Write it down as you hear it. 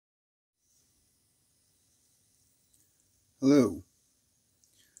Hello.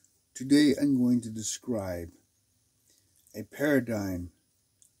 Today I'm going to describe a paradigm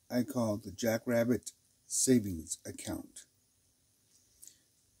I call the Jackrabbit savings account.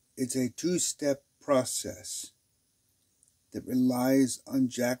 It's a two-step process that relies on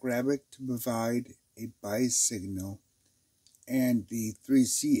Jackrabbit to provide a buy signal and the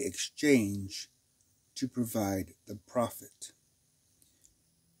 3C exchange to provide the profit.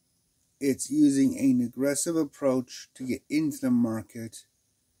 It's using an aggressive approach to get into the market,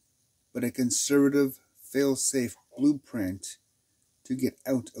 but a conservative, fail-safe blueprint to get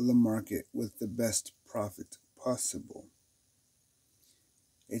out of the market with the best profit possible.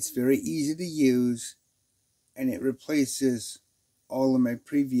 It's very easy to use, and it replaces all of my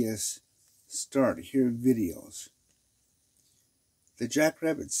previous Start Here videos. The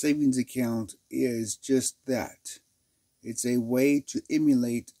Jackrabbit savings account is just that. It's a way to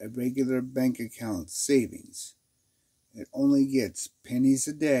emulate a regular bank account savings. It only gets pennies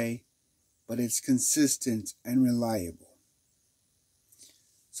a day, but it's consistent and reliable.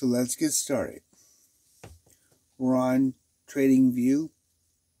 So let's get started. We're on TradingView.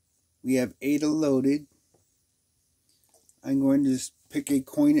 We have ADA loaded. I'm going to just pick a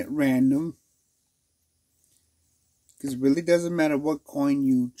coin at random, because it really doesn't matter what coin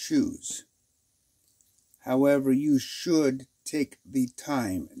you choose. However, you should take the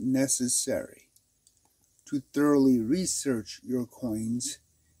time necessary to thoroughly research your coins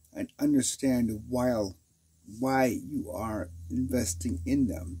and understand why you are investing in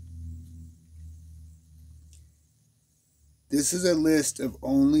them. This is a list of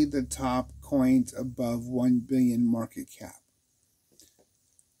only the top coins above 1 billion market cap.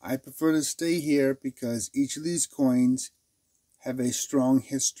 I prefer to stay here because each of these coins have a strong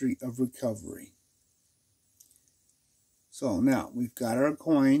history of recovery. So now we've got our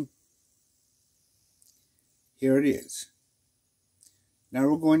coin. Here it is. Now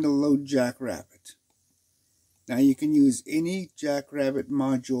we're going to load Jackrabbit. Now you can use any Jackrabbit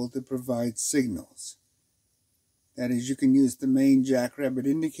module to provide signals. That is, you can use the main Jackrabbit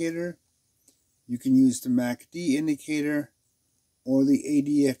indicator, you can use the MACD indicator, or the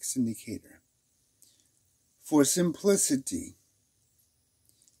ADX indicator. For simplicity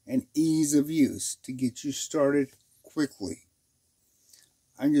and ease of use to get you started quickly,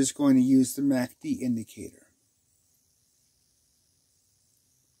 I'm just going to use the MACD indicator.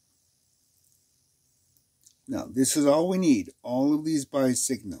 Now, this is all we need, all of these buy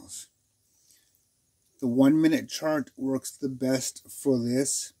signals. The 1 minute chart works the best for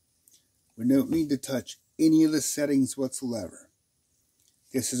this. We don't need to touch any of the settings whatsoever.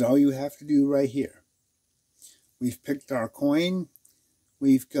 This is all you have to do right here. We've picked our coin.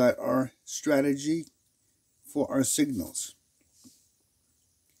 We've got our strategy for our signals.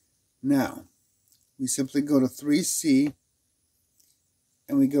 Now, we simply go to 3C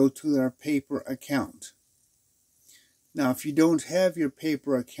and we go to our paper account. Now, if you don't have your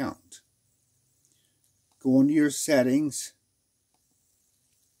paper account, go into your settings,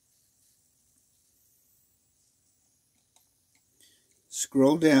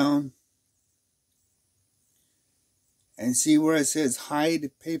 scroll down, and see where it says hide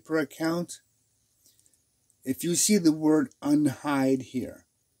paper account. If you see the word unhide here,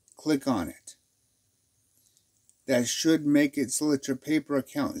 click on it. That should make it so that your paper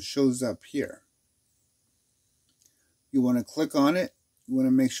account shows up here. You want to click on it. You want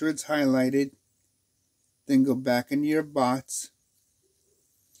to make sure it's highlighted. Then go back into your bots.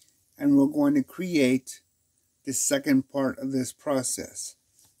 And we're going to create the second part of this process,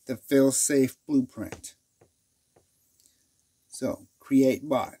 the fail-safe blueprint. So, create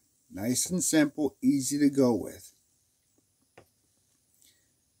bot. Nice and simple, easy to go with.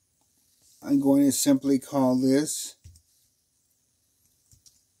 I'm going to simply call this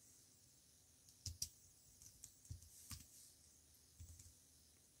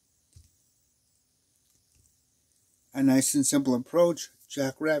a nice and simple approach,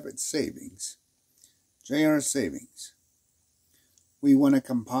 Jackrabbit Savings, JR Savings. We want a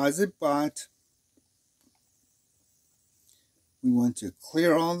composite bot. We want to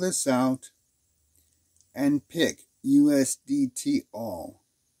clear all this out and pick USDT all.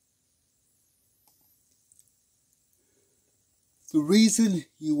 The reason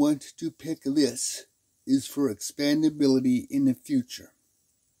you want to pick this is for expandability in the future.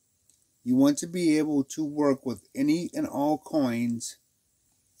 You want to be able to work with any and all coins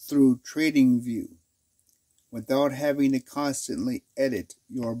through TradingView without having to constantly edit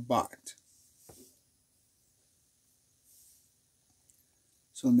your bot.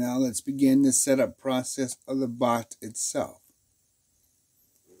 So now let's begin the setup process of the bot itself.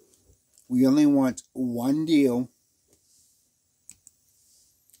 We only want one deal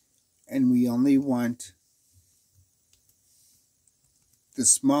and we only want the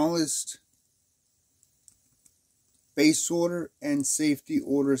smallest base order and safety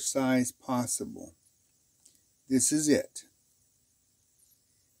order size possible. This is it.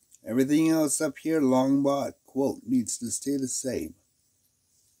 Everything else up here, long bot, quote, needs to stay the same.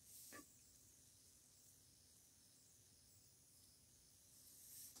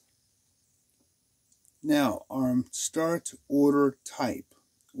 Now, our start order type,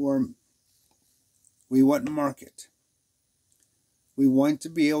 or we want market. We want to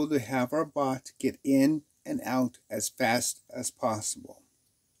be able to have our bot get in and out as fast as possible.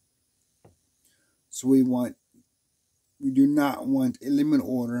 So we do not want a limit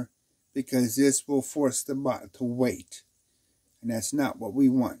order, because this will force the bot to wait. And that's not what we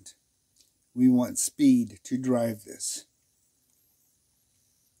want. We want speed to drive this.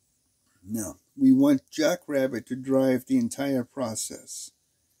 No, we want Jackrabbit to drive the entire process.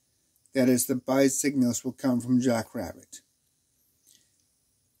 That is, the buy signals will come from Jackrabbit.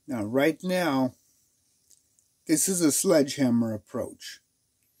 Now, right now, this is a sledgehammer approach.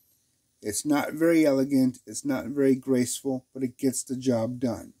 It's not very elegant, it's not very graceful, but it gets the job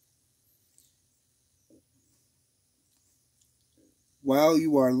done. While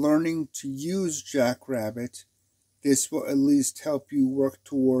you are learning to use Jackrabbit, this will at least help you work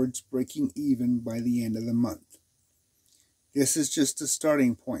towards breaking even by the end of the month. This is just a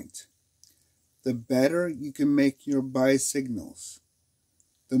starting point. The better you can make your buy signals,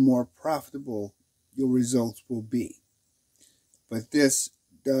 the more profitable your results will be. But this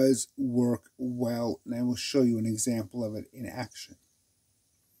does work well, and I will show you an example of it in action.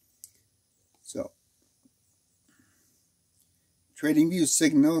 So, TradingView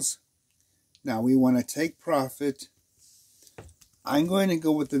signals. Now we want to take profit. I'm going to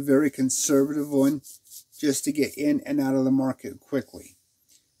go with the very conservative one just to get in and out of the market quickly.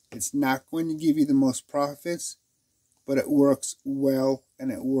 It's not going to give you the most profits, but it works well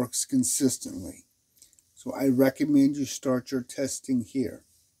and it works consistently. So I recommend you start your testing here.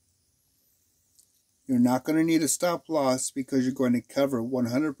 You're not going to need a stop loss because you're going to cover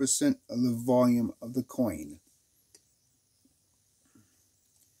 100% of the volume of the coin.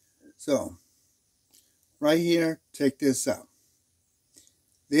 So, right here, take this out.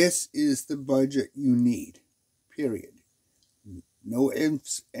 This is the budget you need, period. No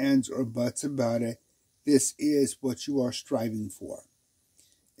ifs, ands, or buts about it. This is what you are striving for.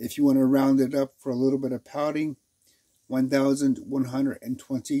 If you want to round it up for a little bit of pouting,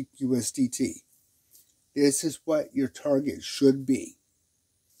 1,120 USDT. This is what your target should be.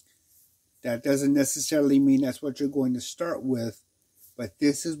 That doesn't necessarily mean that's what you're going to start with, but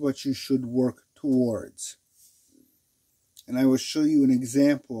this is what you should work towards. And I will show you an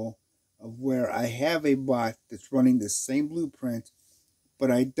example of where I have a bot that's running the same blueprint, but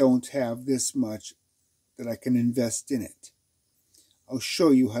I don't have this much that I can invest in it. I'll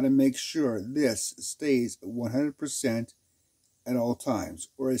show you how to make sure this stays at 100% at all times,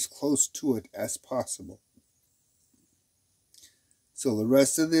 or as close to it as possible. So the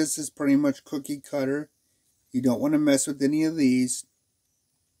rest of this is pretty much cookie cutter. You don't want to mess with any of these.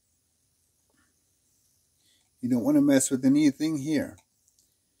 You don't want to mess with anything here.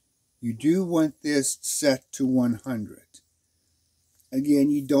 You do want this set to 100. Again,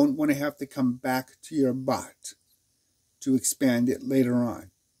 you don't want to have to come back to your bot to expand it later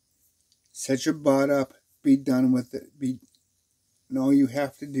on. Set your bot up, be done with it. And all you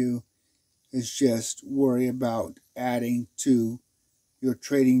have to do is just worry about adding to your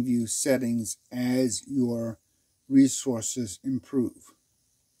TradingView settings as your resources improve.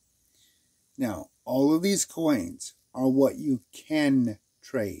 Now, all of these coins are what you can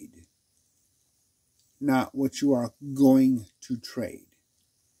trade, not what you are going to trade.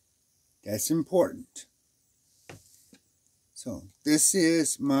 That's important. So, this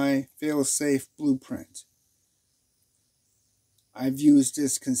is my fail-safe blueprint. I've used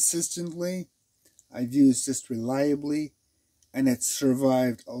this consistently, I've used this reliably, and it's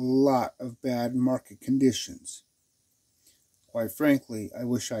survived a lot of bad market conditions. Quite frankly, I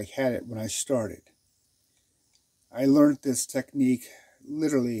wish I had it when I started. I learned this technique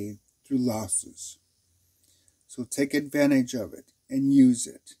literally through losses. So take advantage of it and use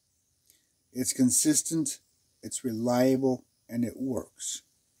it. It's consistent, it's reliable, and it works.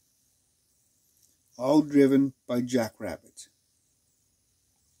 All driven by Jackrabbit.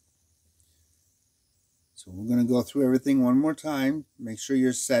 So we're going to go through everything one more time. Make sure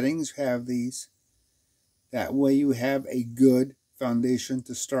your settings have these. That way you have a good foundation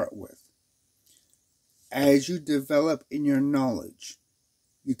to start with. As you develop in your knowledge,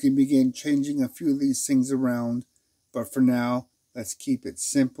 you can begin changing a few of these things around, but for now, let's keep it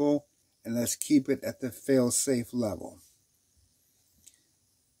simple and let's keep it at the fail-safe level.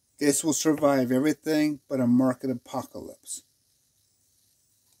 This will survive everything but a market apocalypse.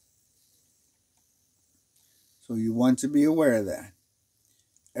 So you want to be aware of that.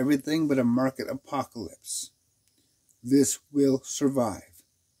 Everything but a market apocalypse. This will survive.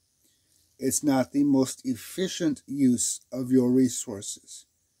 It's not the most efficient use of your resources,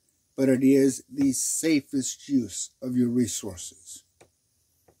 but it is the safest use of your resources.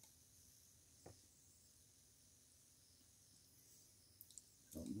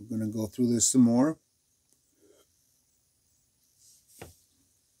 So we're going to go through this some more.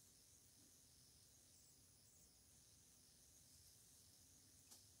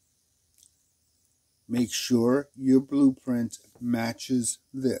 Make sure your blueprint matches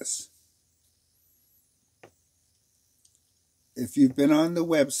this. If you've been on the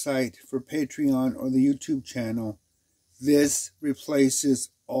website for Patreon or the YouTube channel, this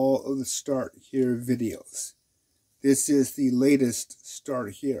replaces all of the Start Here videos. This is the latest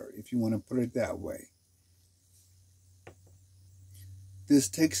Start Here, if you want to put it that way. This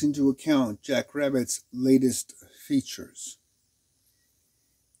takes into account Jackrabbit's latest features.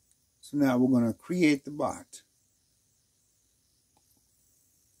 So now we're going to create the bot.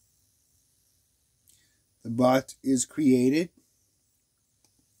 The bot is created.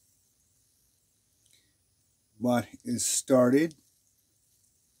 Bot is started.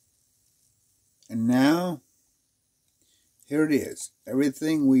 And now, here it is.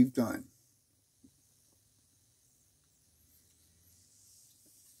 Everything we've done.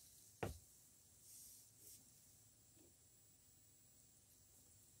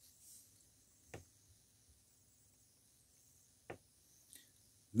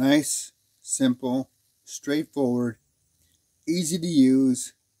 Nice, simple, straightforward, easy to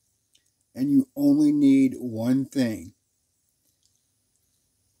use, and you only need one thing.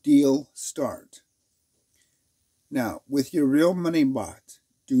 Deal start. Now, with your real money bot,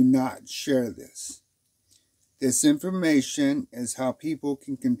 do not share this. This information is how people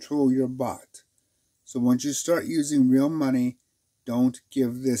can control your bot. So once you start using real money, don't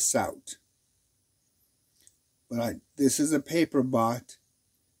give this out. But this is a paper bot,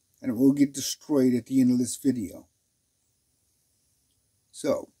 and it will get destroyed at the end of this video.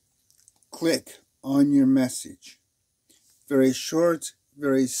 So, click on your message. Very short,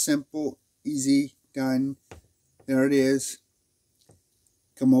 very simple, easy, done. There it is.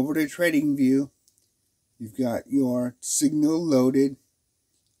 Come over to TradingView. You've got your signal loaded.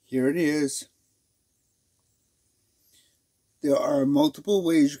 Here it is. There are multiple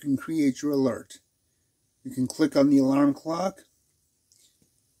ways you can create your alert. You can click on the alarm clock.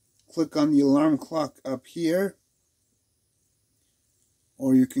 Click on the alarm clock up here,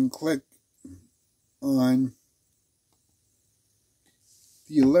 or you can click on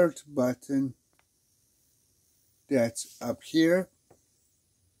the alert button that's up here,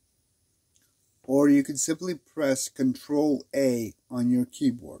 or you can simply press Control A on your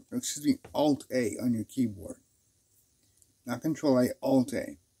keyboard, or excuse me, Alt A on your keyboard. Not Control A, Alt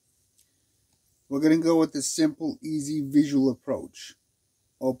A. We're going to go with the simple, easy visual approach.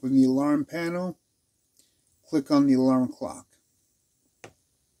 Open the alarm panel, click on the alarm clock.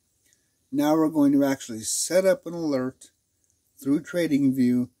 Now we're going to actually set up an alert through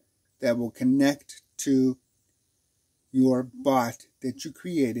TradingView that will connect to your bot that you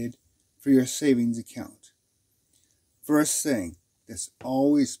created for your savings account. First thing, this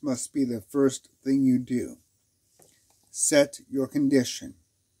always must be the first thing you do. Set your condition.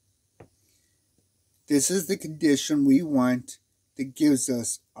 This is the condition we want that gives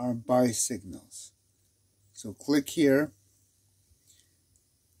us our buy signals. So click here.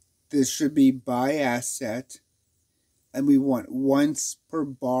 This should be buy asset, and we want once per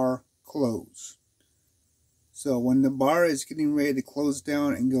bar close. So when the bar is getting ready to close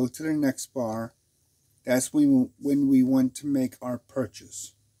down and go to the next bar, that's when we want to make our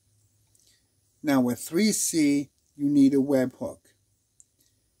purchase. Now with 3C, you need a webhook.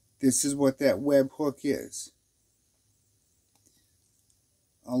 This is what that webhook is.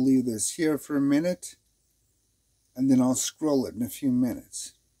 I'll leave this here for a minute, and then I'll scroll it in a few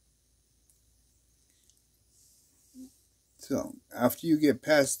minutes. So, after you get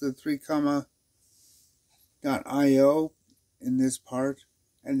past the 3.io in this part,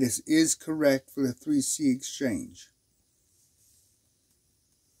 and this is correct for the 3C exchange.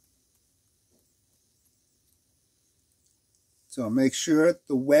 So make sure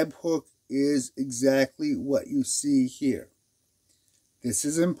the webhook is exactly what you see here. This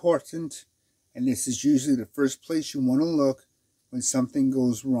is important, and this is usually the first place you want to look when something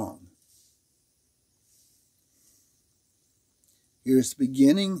goes wrong. Here's the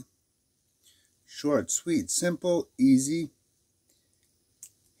beginning, Short, sweet, simple, easy.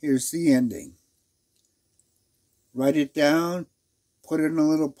 Here's the ending. Write it down, put it in a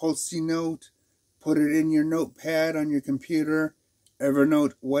little post-it note, put it in your notepad on your computer,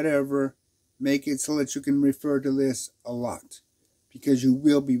 Evernote, whatever. Make it so that you can refer to this a lot, because you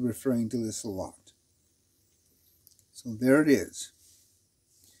will be referring to this a lot. So there it is.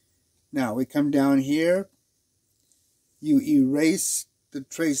 Now we come down here. You erase the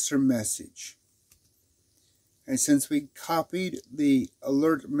tracer message. And since we copied the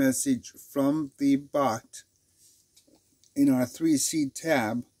alert message from the bot in our 3C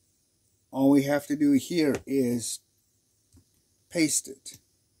tab, all we have to do here is paste it.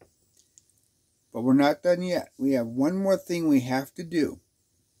 But we're not done yet. We have one more thing we have to do.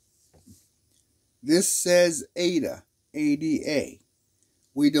 This says ADA, ADA.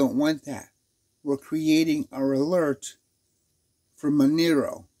 We don't want that. We're creating our alert for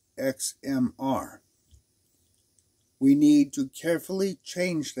Monero, XMR. We need to carefully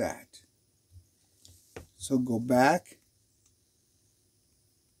change that. So go back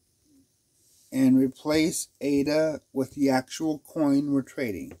and replace ADA with the actual coin we're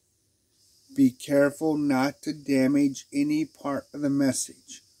trading. Be careful not to damage any part of the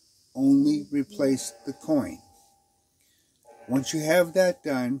message. Only replace the coin. Once you have that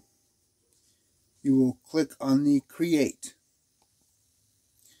done, you will click on the Create.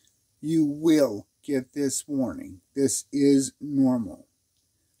 You will get this warning. This is normal.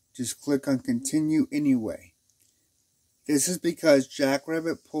 Just click on Continue anyway. This is because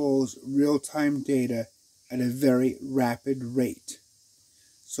Jackrabbit pulls real-time data at a very rapid rate.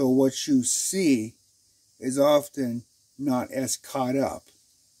 So what you see is often not as caught up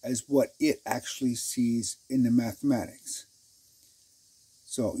as what it actually sees in the mathematics.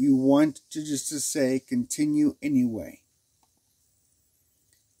 So you want to just say Continue anyway.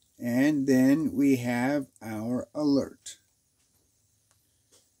 And then we have our alert.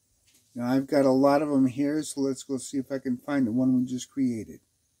 Now I've got a lot of them here, so let's go see if I can find the one we just created.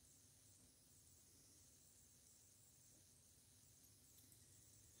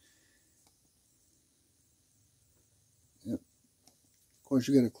 Yep. Of course,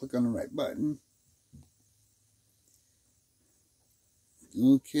 you got to click on the right button.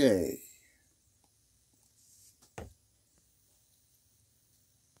 Okay.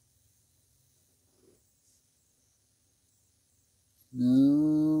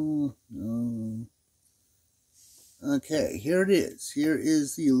 No. Okay, here it is. Here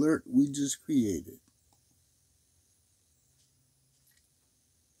is the alert we just created.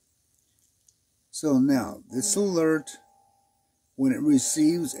 So now, this alert, when it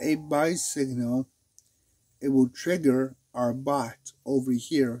receives a buy signal, it will trigger our bot over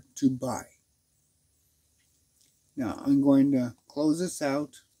here to buy. Now, I'm going to close this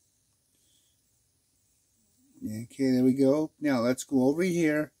out. Okay, there we go. Now let's go over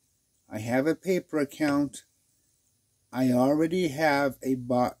here. I have a paper account. I already have a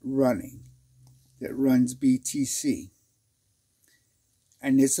bot running that runs BTC.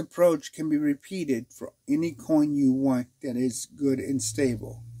 And this approach can be repeated for any coin you want that is good and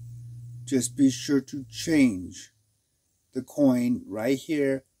stable. Just be sure to change the coin right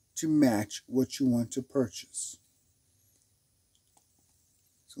here to match what you want to purchase.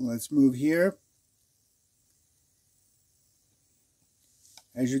 So let's move here.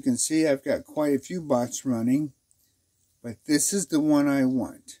 As you can see, I've got quite a few bots running, but this is the one I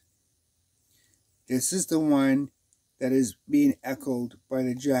want. This is the one that is being echoed by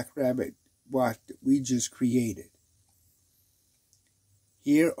the Jackrabbit bot that we just created.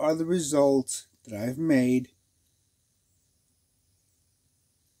 Here are the results that I've made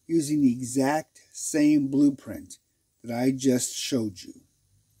using the exact same blueprint that I just showed you.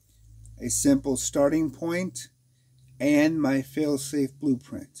 A simple starting point and my fail-safe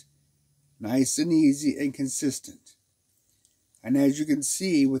blueprint. Nice and easy and consistent. And as you can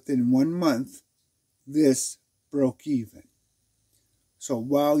see, within 1 month, this broke even. So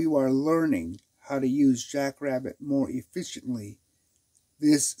while you are learning how to use Jackrabbit more efficiently,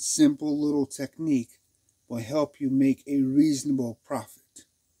 this simple little technique will help you make a reasonable profit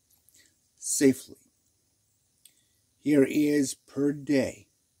safely. Here is per day.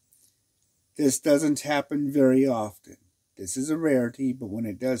 This doesn't happen very often. This is a rarity, but when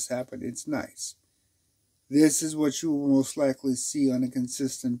it does happen, it's nice. This is what you will most likely see on a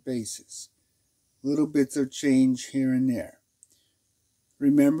consistent basis. Little bits of change here and there.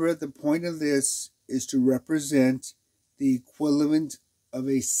 Remember, the point of this is to represent the equivalent of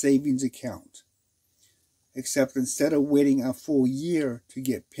a savings account. Except instead of waiting a full year to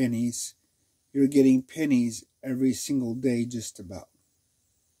get pennies, you're getting pennies every single day just about.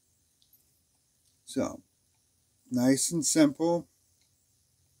 So, nice and simple.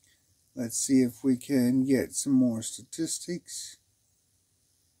 Let's see if we can get some more statistics.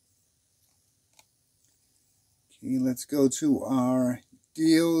 Okay, let's go to our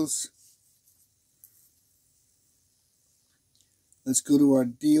deals. Let's go to our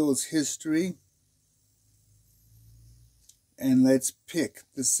deals history. And let's pick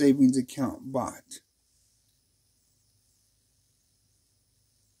the savings account bot.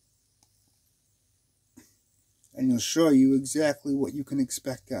 And it'll show you exactly what you can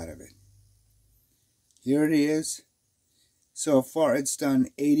expect out of it. Here it is. So far it's done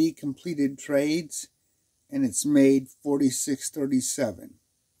 80 completed trades and it's made $46.37.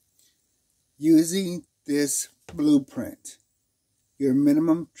 Using this blueprint, your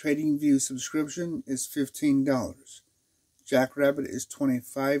minimum TradingView subscription is $15. Jackrabbit is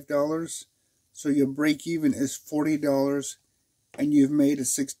 $25. So your break even is $40 and you've made a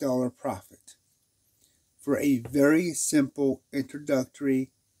 $6 profit. For a very simple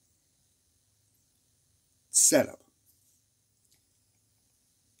introductory setup.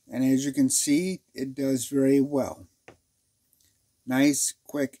 And as you can see, it does very well. Nice,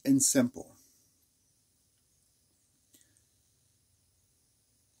 quick, and simple.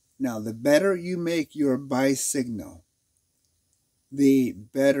 Now, the better you make your buy signal, the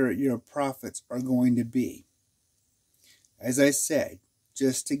better your profits are going to be. As I said,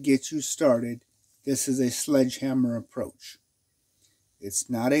 just to get you started, this is a sledgehammer approach. It's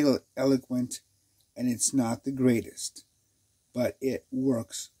not eloquent and it's not the greatest, but it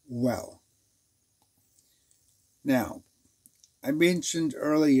works well. Now, I mentioned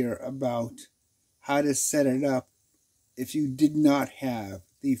earlier about how to set it up if you did not have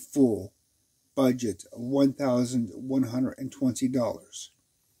the full budget of $1,120.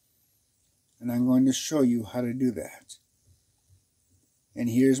 And I'm going to show you how to do that.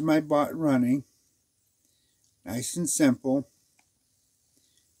 And here's my bot running. Nice and simple.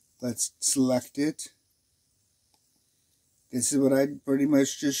 Let's select it. This is what I pretty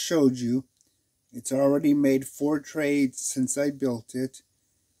much just showed you. It's already made 4 trades since I built it,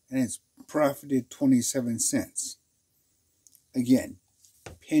 and it's profited 27 cents. Again,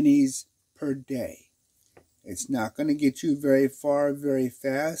 pennies per day. It's not going to get you very far very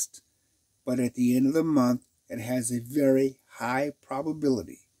fast, but at the end of the month, it has a very high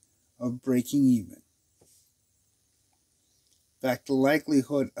probability of breaking even. In fact, the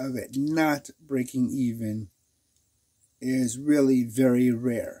likelihood of it not breaking even is really very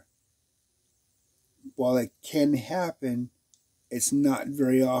rare. While it can happen, it's not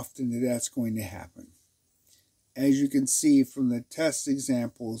very often that that's going to happen. As you can see from the test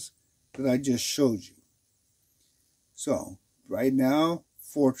examples that I just showed you. So, right now,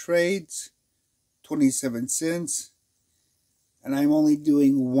 4 trades, 27 cents, and I'm only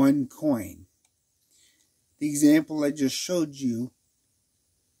doing 1 coin. The example I just showed you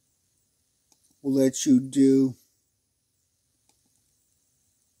will let you do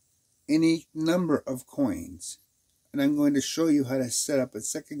any number of coins. And I'm going to show you how to set up a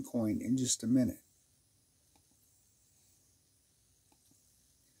second coin in just a minute.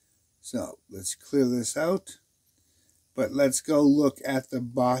 So let's clear this out. But let's go look at the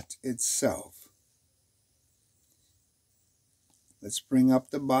bot itself. Let's bring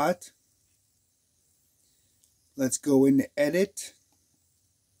up the bot. Let's go into edit.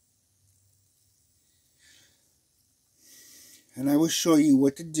 And I will show you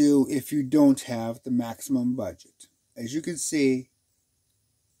what to do if you don't have the maximum budget. As you can see,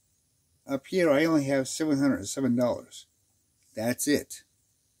 up here I only have $707. That's it.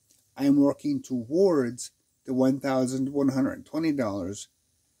 I'm working towards the $1,120,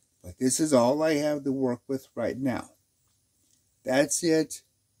 but this is all I have to work with right now. That's it.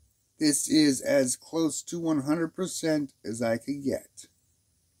 This is as close to 100% as I could get.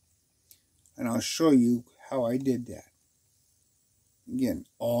 And I'll show you how I did that. Again,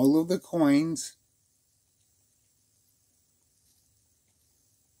 all of the coins.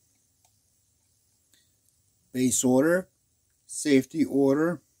 Base order, safety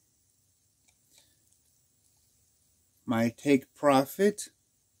order, my take profit,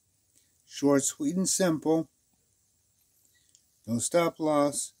 short, sweet, and simple, no stop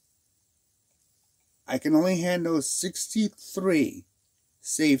loss. I can only handle 63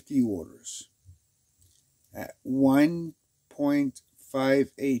 safety orders at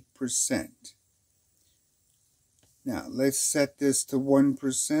 1.58%. Now let's set this to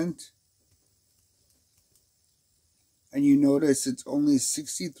 1%. And you notice it's only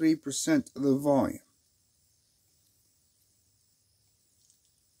 63% of the volume.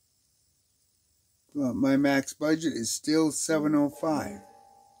 Well, my max budget is still $705.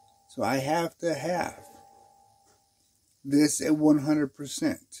 So I have to have this at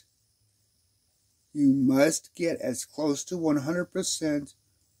 100%. You must get as close to 100%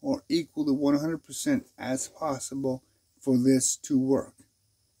 or equal to 100% as possible for this to work.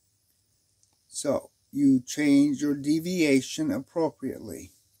 So you change your deviation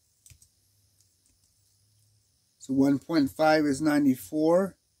appropriately. So 1.5 is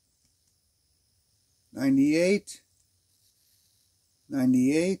 94, 98,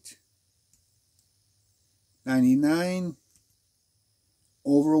 98, 99,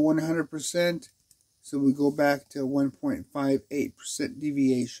 over 100%. So we go back to 1.58%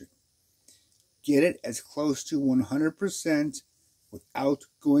 deviation. Get it as close to 100% without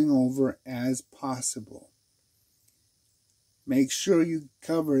going over as possible. Make sure you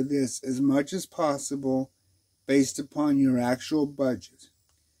cover this as much as possible based upon your actual budget.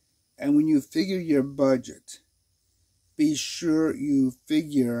 And when you figure your budget, be sure you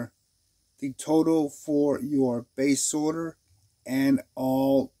figure the total for your base order and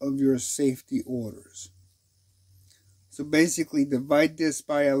all of your safety orders. So basically divide this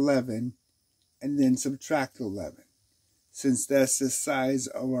by 11 and then subtract 11, since that's the size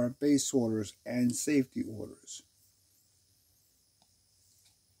of our base orders and safety orders.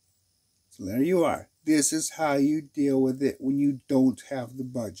 So there you are. This is how you deal with it when you don't have the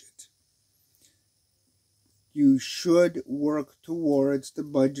budget. You should work towards the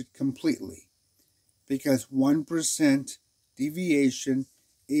budget completely, because 1% deviation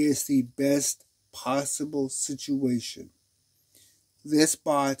is the best possible situation. This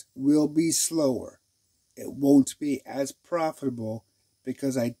bot will be slower. It won't be as profitable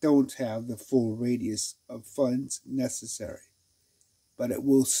because I don't have the full radius of funds necessary, but it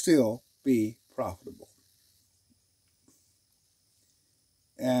will still be profitable,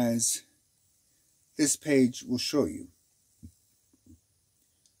 as this page will show you.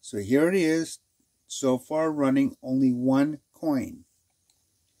 So here it is, so far running only one coin.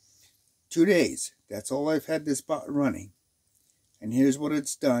 2 days, that's all I've had this bot running. And here's what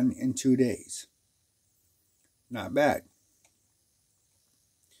it's done in 2 days. Not bad.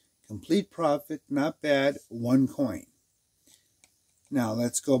 Complete profit, not bad, one coin. Now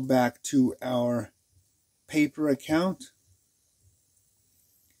let's go back to our paper account.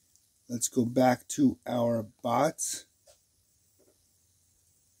 Let's go back to our bots.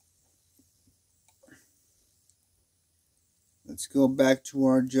 Let's go back to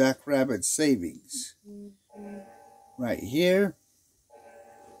our Jackrabbit savings. Right here.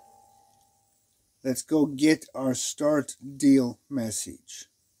 Let's go get our start deal message.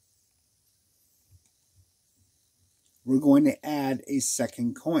 We're going to add a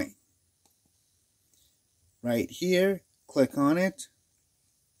second coin. Right here, click on it.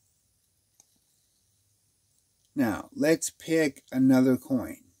 Now, let's pick another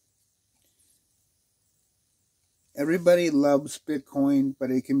coin. Everybody loves Bitcoin,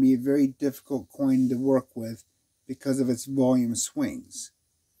 but it can be a very difficult coin to work with because of its volume swings.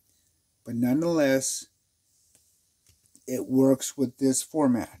 But nonetheless, it works with this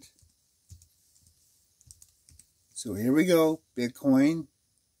format. So here we go, Bitcoin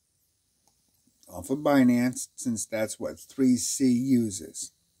off of Binance, since that's what 3C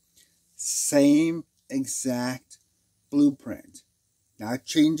uses. Same exact blueprint, not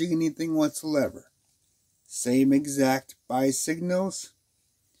changing anything whatsoever. Same exact buy signals.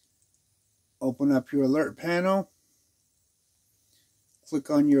 Open up your alert panel. Click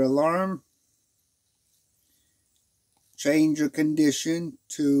on your alarm. Change your condition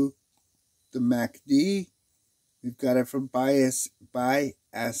to the MACD. We've got it for buy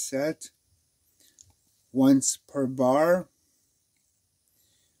asset. Once per bar.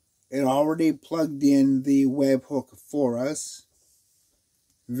 It already plugged in the webhook for us.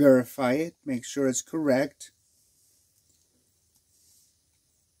 Verify it. Make sure it's correct.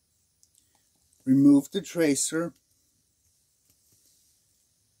 Remove the tracer.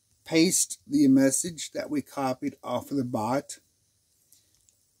 Paste the message that we copied off of the bot.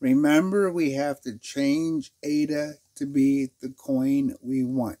 Remember, we have to change ADA to be the coin we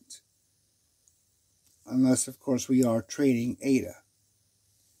want. Unless, of course, we are trading ADA.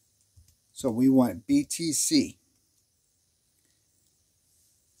 So we want BTC.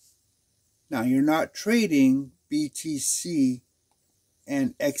 Now, you're not trading BTC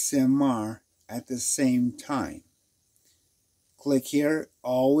and XMR at the same time. Click here.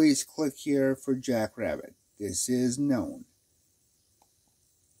 Always click here for Jackrabbit. This is known.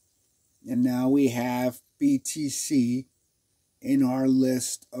 And now we have BTC in our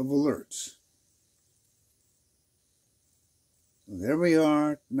list of alerts. So there we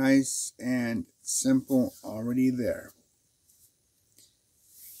are, nice and simple already there.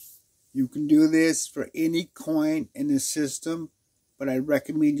 You can do this for any coin in the system, but I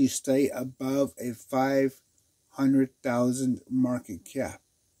recommend you stay above a 500,000 market cap.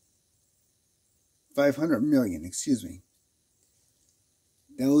 500 million, excuse me.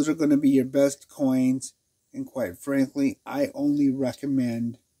 Those are going to be your best coins, and quite frankly, I only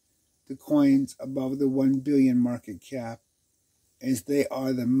recommend the coins above the 1 billion market cap, as they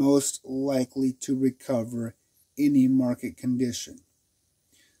are the most likely to recover any market condition.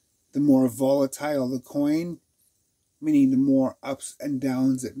 The more volatile the coin, meaning the more ups and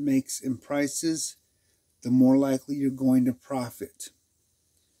downs it makes in prices, the more likely you're going to profit.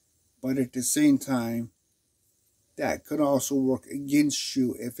 But at the same time, that could also work against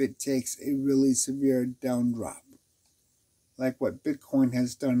you if it takes a really severe down drop, like what Bitcoin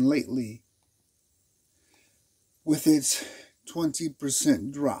has done lately with its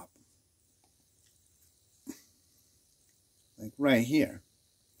 20% drop. Like right here.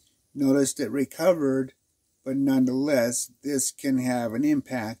 Notice it recovered, but nonetheless, this can have an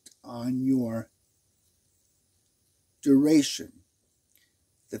impact on your duration.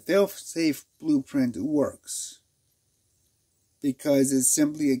 The fail-safe blueprint works because it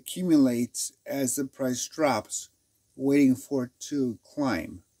simply accumulates as the price drops, waiting for it to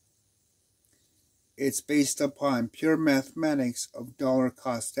climb. It's based upon pure mathematics of dollar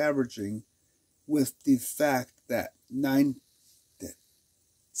cost averaging, with the fact that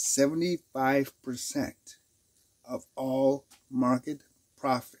 75% of all market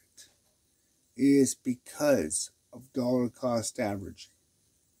profit is because of dollar cost averaging.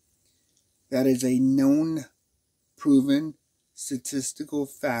 That is a known, proven statistical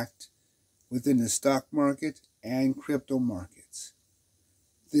fact within the stock market and crypto markets.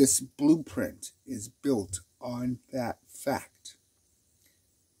 This blueprint is built on that fact.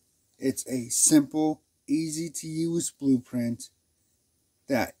 It's a simple, easy to use blueprint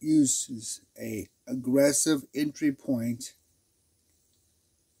that uses an aggressive entry point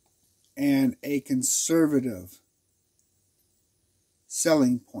and a conservative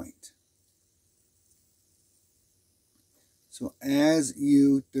selling point. So as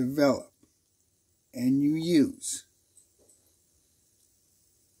you develop and you use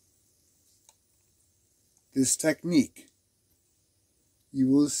this technique, you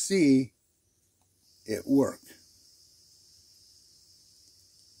will see it work.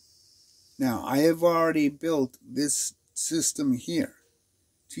 Now, I have already built this system here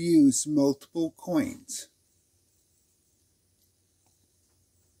to use multiple coins.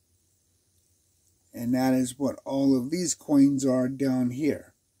 And that is what all of these coins are down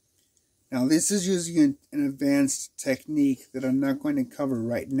here. Now, this is using an advanced technique that I'm not going to cover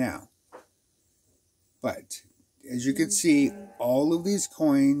right now. But as you can see, all of these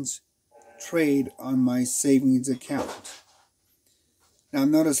coins trade on my savings account. Now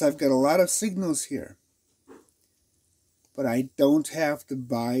notice I've got a lot of signals here, but I don't have the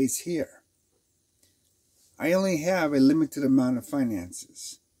buys here. I only have a limited amount of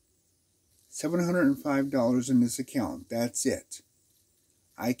finances. $705 in this account, that's it.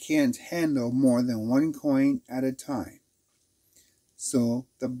 I can't handle more than one coin at a time. So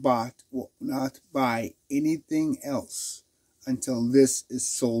the bot will not buy anything else until this is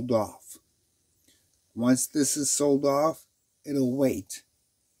sold off. Once this is sold off, it'll wait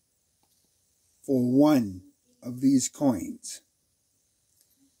for one of these coins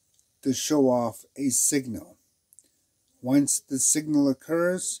to show off a signal. Once the signal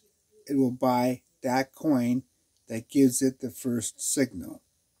occurs, it will buy that coin that gives it the first signal.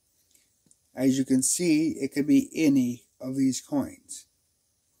 As you can see, it could be any of these coins.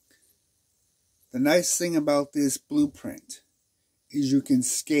 The nice thing about this blueprint is you can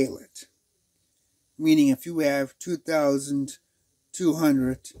scale it. Meaning if you have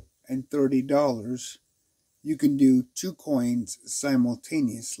 $2,230, you can do 2 coins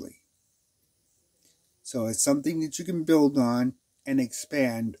simultaneously. So it's something that you can build on and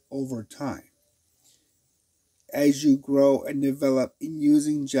expand over time. As you grow and develop in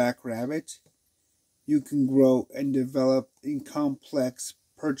using Jackrabbit, you can grow and develop in complex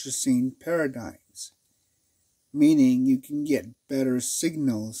purchasing paradigms, meaning you can get better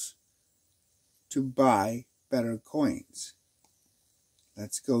signals to buy better coins.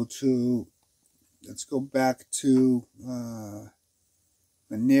 Let's go back to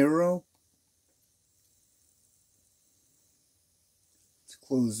Monero. Let's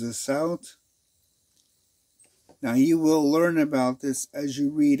close this out. Now you will learn about this as you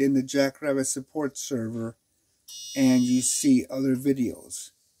read in the Jackrabbit support server and you see other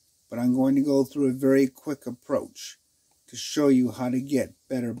videos. But I'm going to go through a very quick approach to show you how to get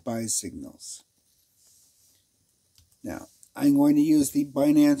better buy signals. Now, I'm going to use the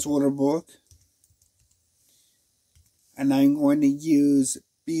Binance order book, and I'm going to use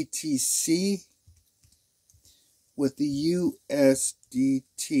BTC with the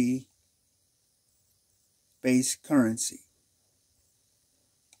USDT base currency.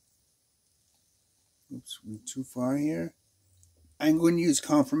 Oops, went too far here. I'm going to use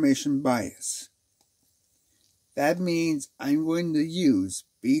confirmation bias. That means I'm going to use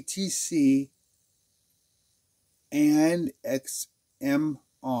BTC and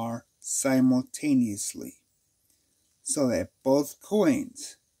XMR simultaneously, so that both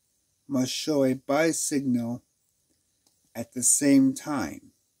coins must show a buy signal at the same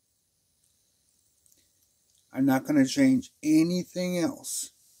time. I'm not going to change anything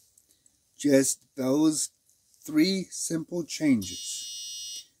else. Just those three simple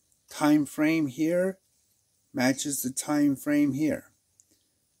changes. Time frame here matches the time frame here.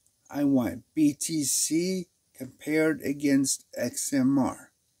 I want BTC compared against XMR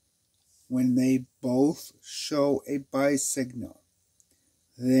when they both show a buy signal.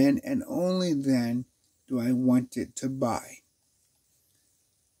 Then and only then do I want it to buy.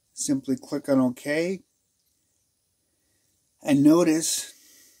 Simply click on OK, and notice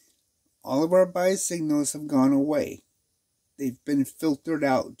all of our buy signals have gone away. They've been filtered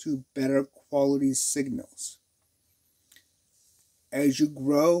out to better quality signals. As you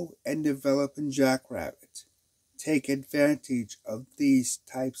grow and develop in Jackrabbit, take advantage of these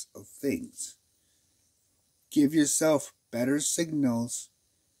types of things. Give yourself better signals,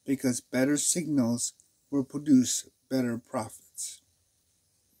 because better signals will produce better profits.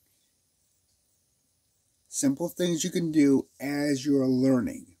 Simple things you can do as you're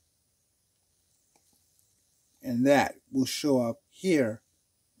learning. And that will show up here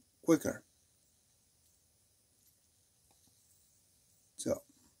quicker. So,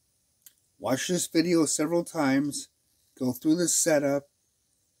 watch this video several times, go through the setup,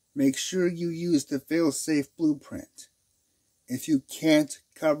 make sure you use the fail-safe blueprint. If you can't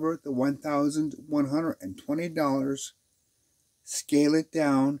cover the $1,120, scale it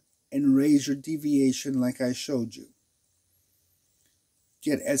down and raise your deviation like I showed you.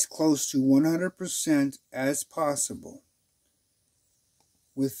 Get as close to 100% as possible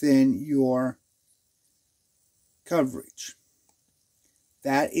within your coverage.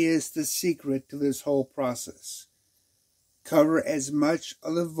 That is the secret to this whole process. Cover as much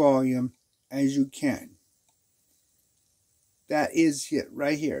of the volume as you can. That is it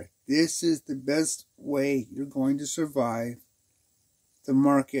right here. This is the best way you're going to survive the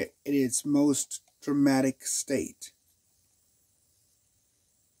market in its most dramatic state.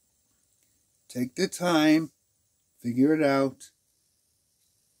 Take the time, figure it out,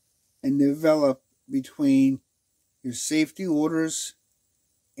 and develop between your safety orders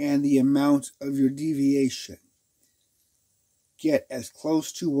and the amount of your deviation. Get as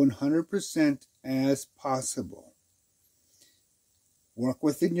close to 100% as possible. Work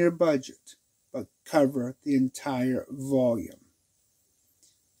within your budget, but cover the entire volume.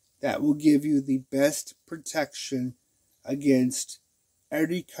 That will give you the best protection against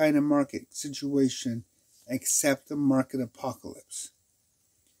every kind of market situation except the market apocalypse.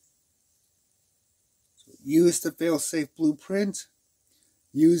 So use the fail-safe blueprint,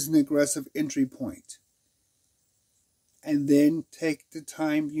 use an aggressive entry point, and then take the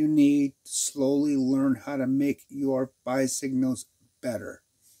time you need to slowly learn how to make your buy signals better.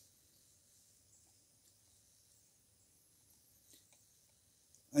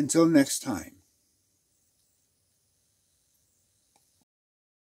 Until next time.